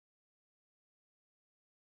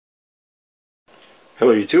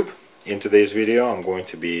Hello YouTube. In today's video I'm going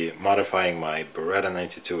to be modifying my Beretta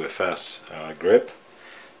 92FS grip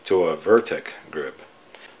to a Vertec grip.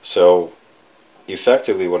 So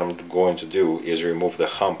effectively what I'm going to do is remove the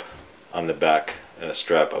hump on the back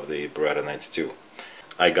strap of the Beretta 92.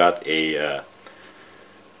 I got a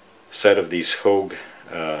set of these Hogue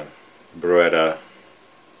Beretta,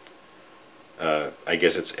 I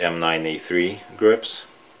guess it's M9A3 grips.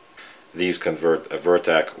 These convert a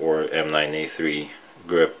Vertec or M9A3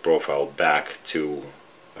 grip profile back to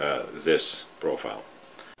this profile.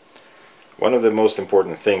 One of the most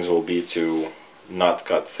important things will be to not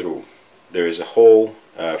cut through. There is a hole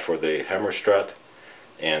for the hammer strut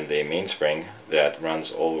and the mainspring that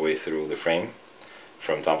runs all the way through the frame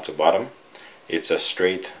from top to bottom. It's a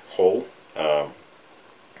straight hole,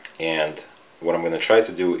 and what I'm going to try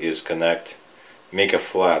to do is make a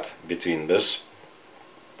flat between this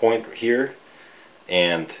point here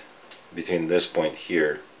and between this point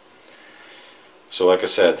here. So like I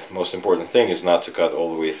said, most important thing is not to cut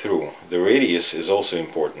all the way through. The radius is also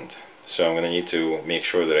important, so I'm going to need to make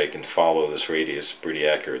sure that I can follow this radius pretty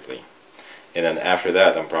accurately. And then after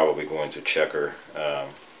that I'm probably going to checker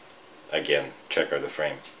the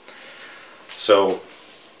frame. So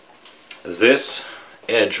this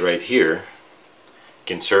edge right here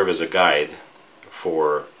can serve as a guide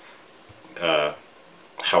for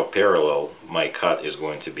how parallel my cut is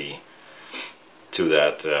going to be to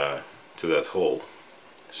that hole.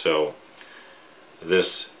 So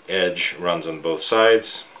this edge runs on both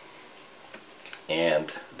sides,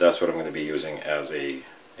 and that's what I'm going to be using as a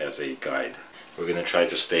guide. We're going to try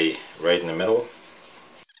to stay right in the middle.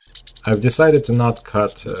 I've decided to not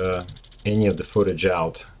cut any of the footage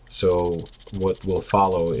out, so what will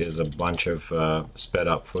follow is a bunch of sped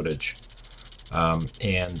up footage,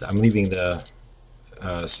 and I'm leaving the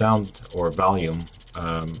sound or volume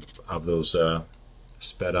of those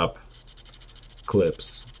sped up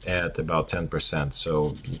clips at about 10%,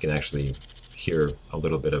 so you can actually hear a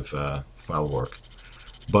little bit of file work.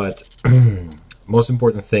 But most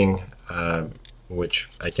important thing, which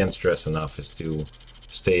I can't stress enough, is to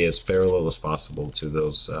stay as parallel as possible to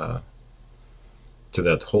those to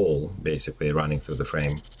that hole basically running through the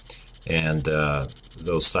frame, and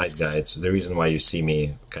those side guides. The reason why you see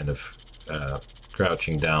me kind of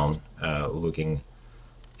crouching down looking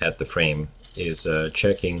at the frame is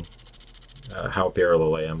checking how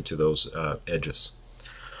parallel I am to those edges.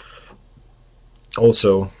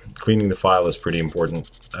 Also, cleaning the file is pretty important.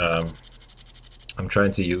 I'm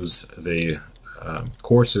trying to use the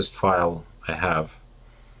coarsest file I have,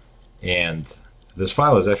 and this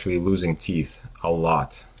file is actually losing teeth a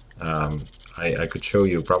lot. I could show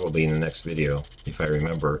you probably in the next video, if I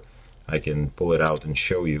remember. I can pull it out and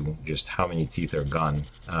show you just how many teeth are gone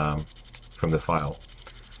from the file.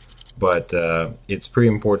 But it's pretty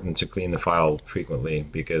important to clean the file frequently,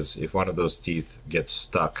 because if one of those teeth gets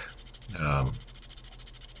stuck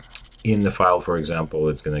in the file, for example,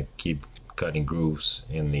 it's going to keep cutting grooves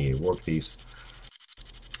in the workpiece,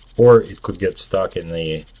 or it could get stuck in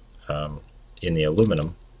the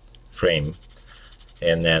aluminum frame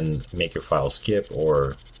and then make your file skip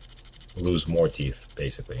or lose more teeth,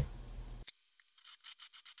 basically.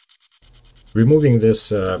 Removing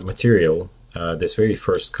this material, this very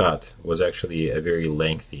first cut, was actually a very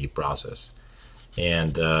lengthy process,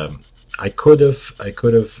 and I could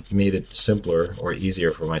have made it simpler or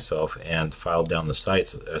easier for myself and filed down the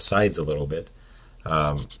sides a little bit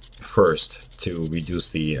first to reduce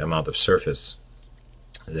the amount of surface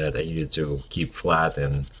that I needed to keep flat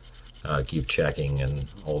and keep checking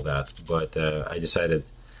and all that. But I decided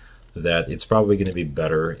that it's probably going to be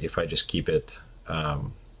better if I just keep it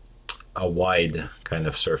a wide kind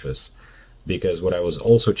of surface, because what I was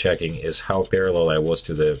also checking is how parallel I was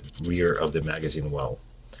to the rear of the magazine well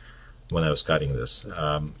when I was cutting this.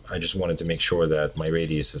 I just wanted to make sure that my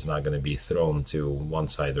radius is not going to be thrown to one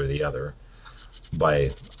side or the other by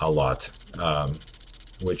a lot,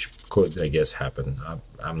 which could, I guess, happen.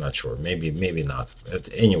 I'm not sure. Maybe not. But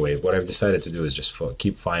anyway, what I've decided to do is just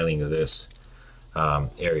keep filing this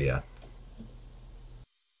area.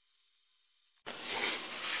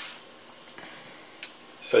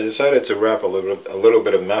 So I decided to wrap a little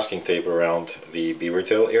bit of masking tape around the beaver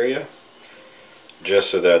tail area, just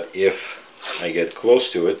so that if I get close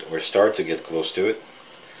to it or start to get close to it,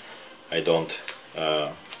 I don't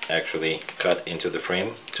actually cut into the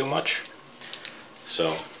frame too much.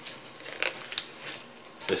 So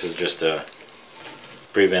this is just a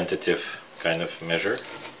preventative kind of measure.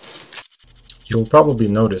 You'll probably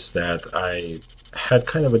notice that I had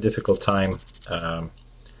kind of a difficult time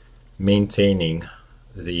maintaining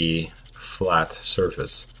the flat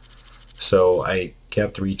surface. So I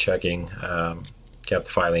kept rechecking, kept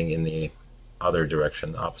filing in the other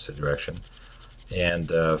direction, opposite direction, and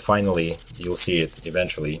finally, you'll see it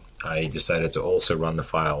eventually, I decided to also run the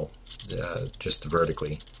file just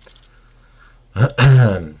vertically,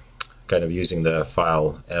 kind of using the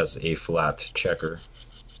file as a flat checker,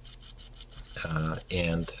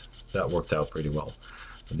 and that worked out pretty well.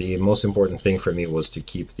 The most important thing for me was to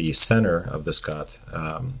keep the center of this cut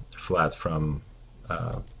flat from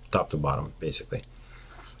top to bottom, basically.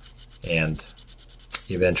 And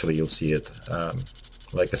eventually you'll see it.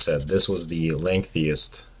 Like I said, this was the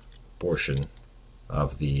lengthiest portion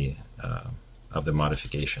of the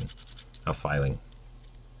modification of filing.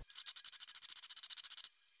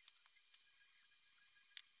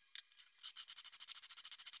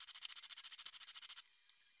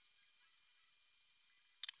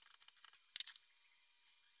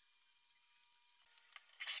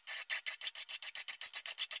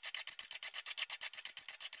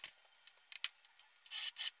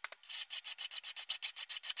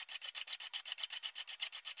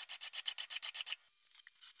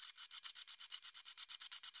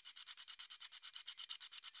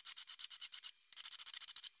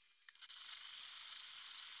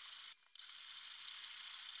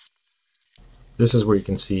 This is where you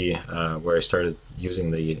can see where I started using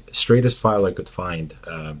the straightest file I could find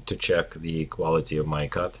to check the quality of my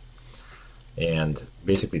cut, and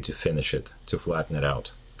basically to finish it, to flatten it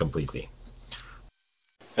out completely.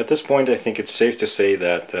 At this point, I think it's safe to say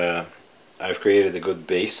that I've created a good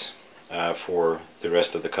base for the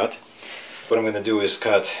rest of the cut. What I'm going to do is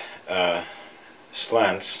cut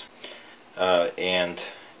slants and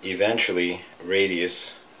eventually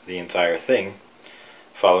radius the entire thing,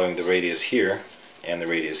 following the radius here and the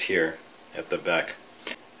radius here at the back.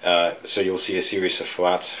 So you'll see a series of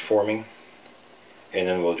flats forming, and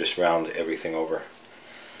then we'll just round everything over.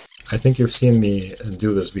 I think you've seen me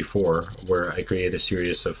do this before, where I create a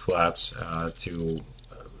series of flats to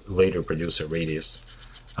later produce a radius.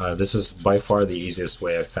 This is by far the easiest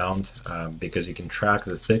way I've found, because you can track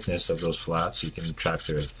the thickness of those flats, you can track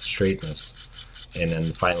their straightness, and then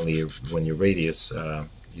finally when you radius,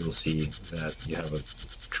 you'll see that you have a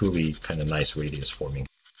truly kind of nice radius forming.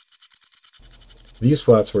 These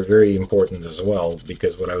flats were very important as well,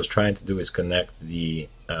 because what I was trying to do is connect the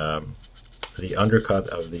undercut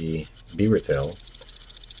of the beaver tail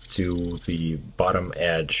to the bottom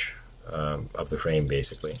edge of the frame,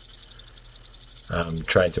 basically.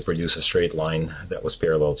 Trying to produce a straight line that was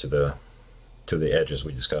parallel to the edges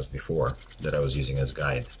we discussed before that I was using as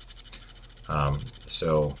guide.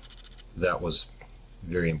 So that was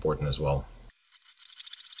very important as well.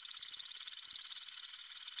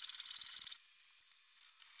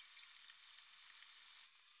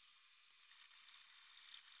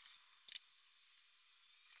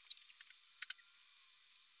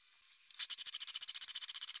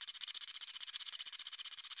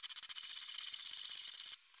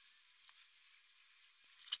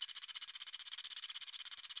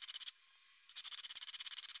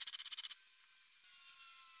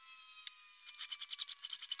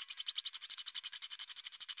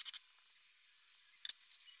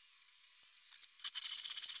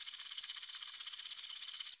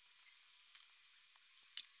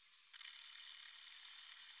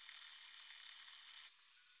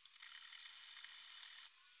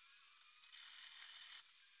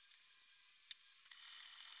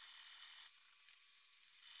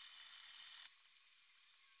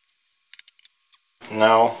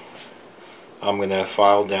 Now I'm going to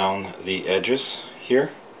file down the edges here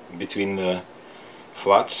between the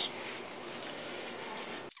flats.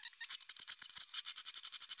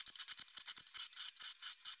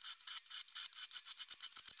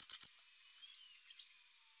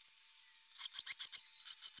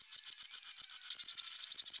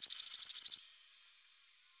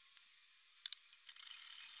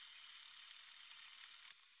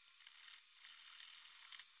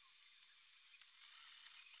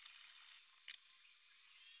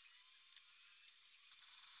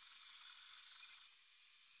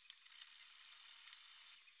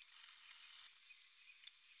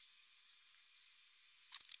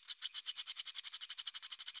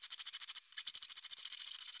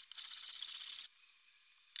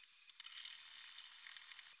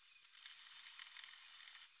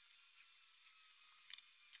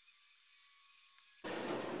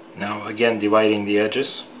 Now again dividing the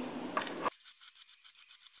edges.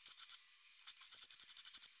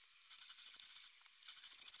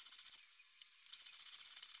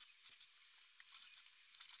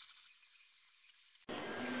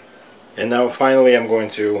 And now finally I'm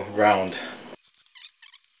going to round.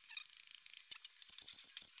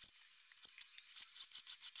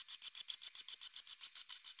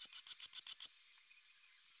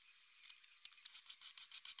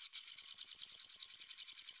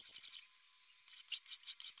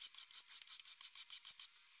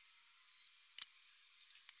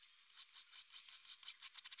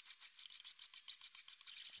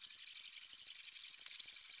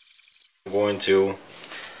 going to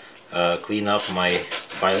clean up my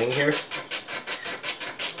filing here.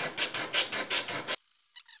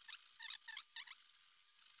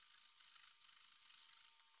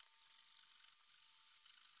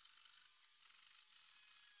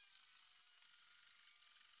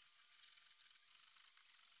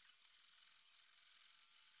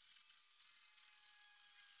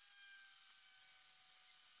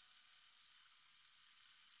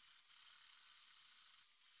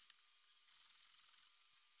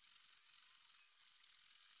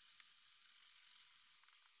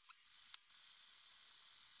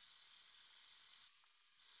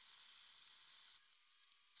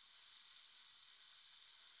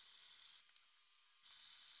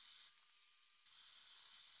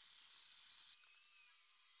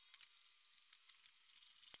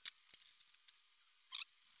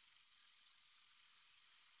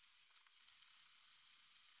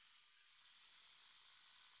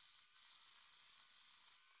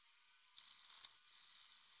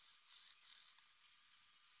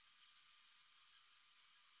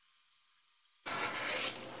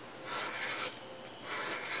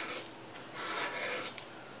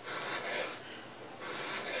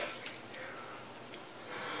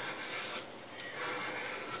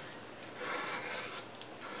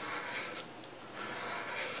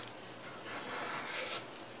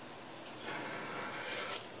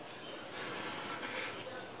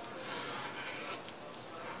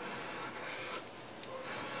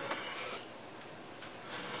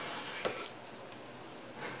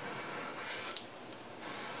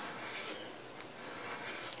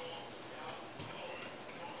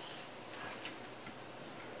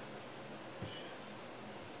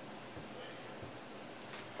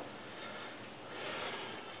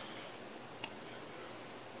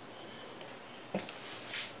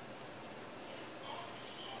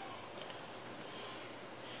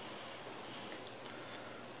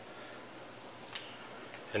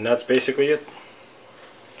 And that's basically it.